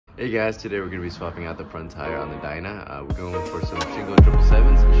Hey guys, today we're going to be swapping out the front tire on the Dyna. We're going for some shingle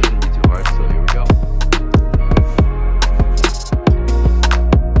 777s. It shouldn't be too hard, so here we go.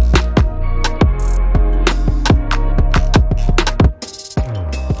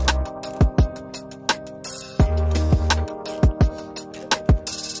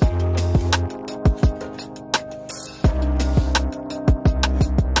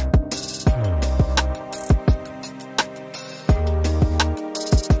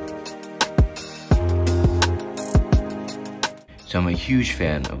 So I'm a huge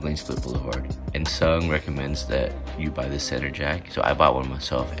fan of Lane Split Boulevard, and Sung recommends that you buy the center jack. So I bought one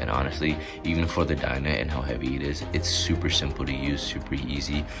myself, and honestly, even for the Dyna and how heavy it is, it's super simple to use, super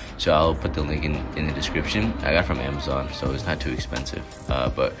easy. So I'll put the link in the description. I got it from Amazon, so it's not too expensive.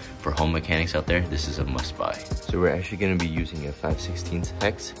 But for home mechanics out there, this is a must buy. So we're actually gonna be using a 5/16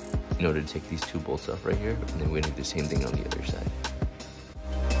 hex in order to take these two bolts off right here, and then we're gonna do the same thing on the other side.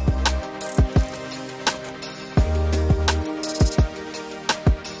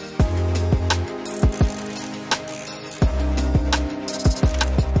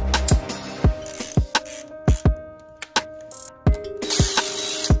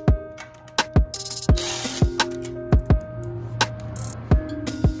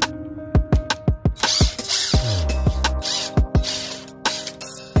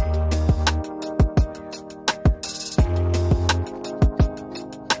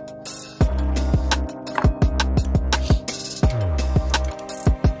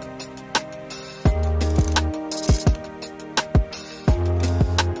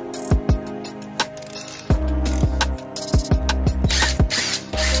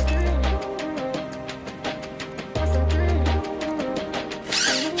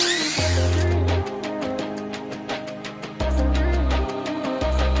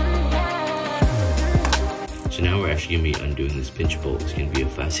 So now we're actually gonna be undoing this pinch bolt. It's gonna be a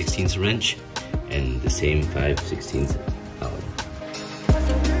 5/16 wrench and the same 5/16 Allen.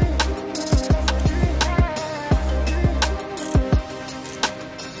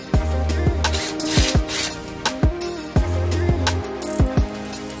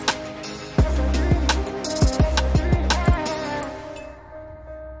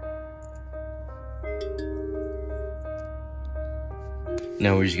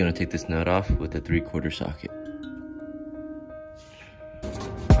 Now we're just gonna take this nut off with a 3/4 socket.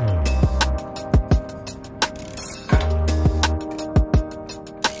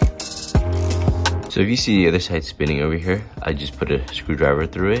 So if you see the other side spinning over here, I just put a screwdriver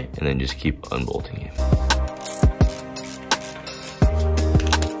through it and then just keep unbolting it.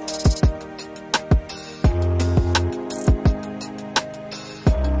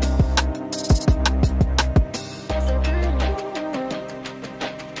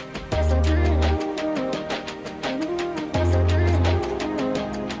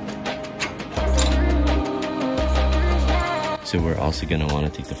 So we're also gonna wanna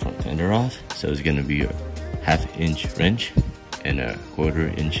take the front fender off. So it's gonna be a 1/2 inch wrench and a 1/4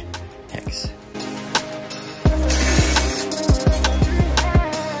 inch hex.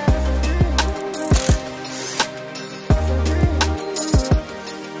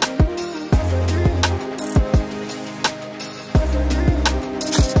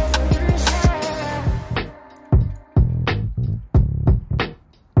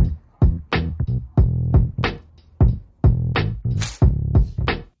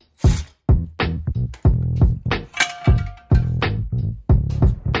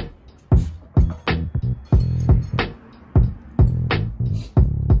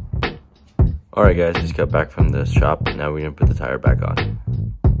 Alright guys, just got back from the shop. Now we're gonna put the tire back on.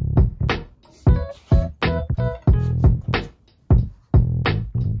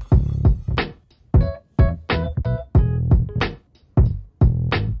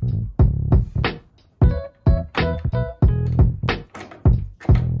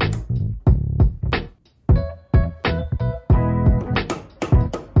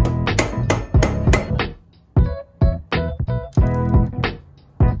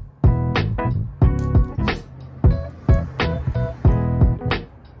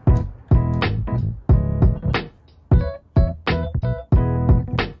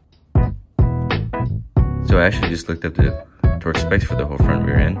 So I actually just looked up the torque specs for the whole front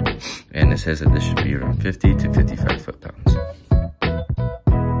rear end, and it says that this should be around 50 to 55 foot-pounds.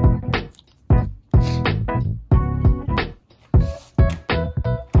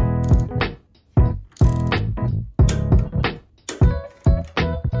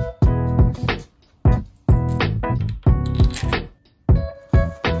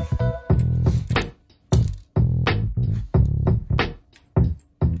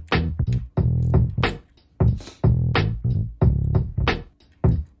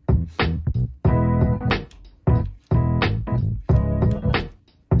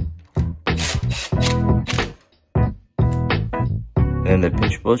 And the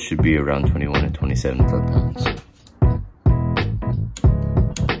pinch bolts should be around 21 to 27 foot-pounds.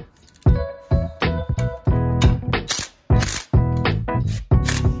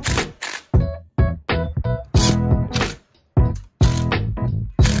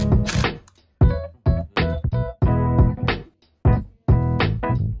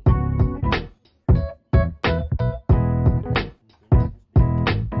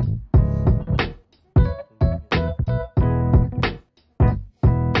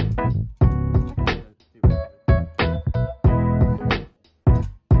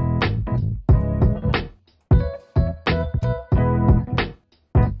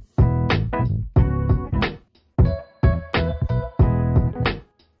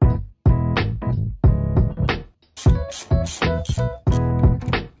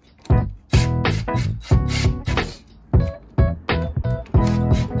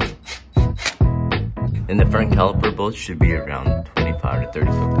 And the front caliper bolts should be around 25 to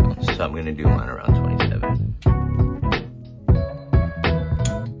 30 foot-pounds. So I'm gonna do mine around 27.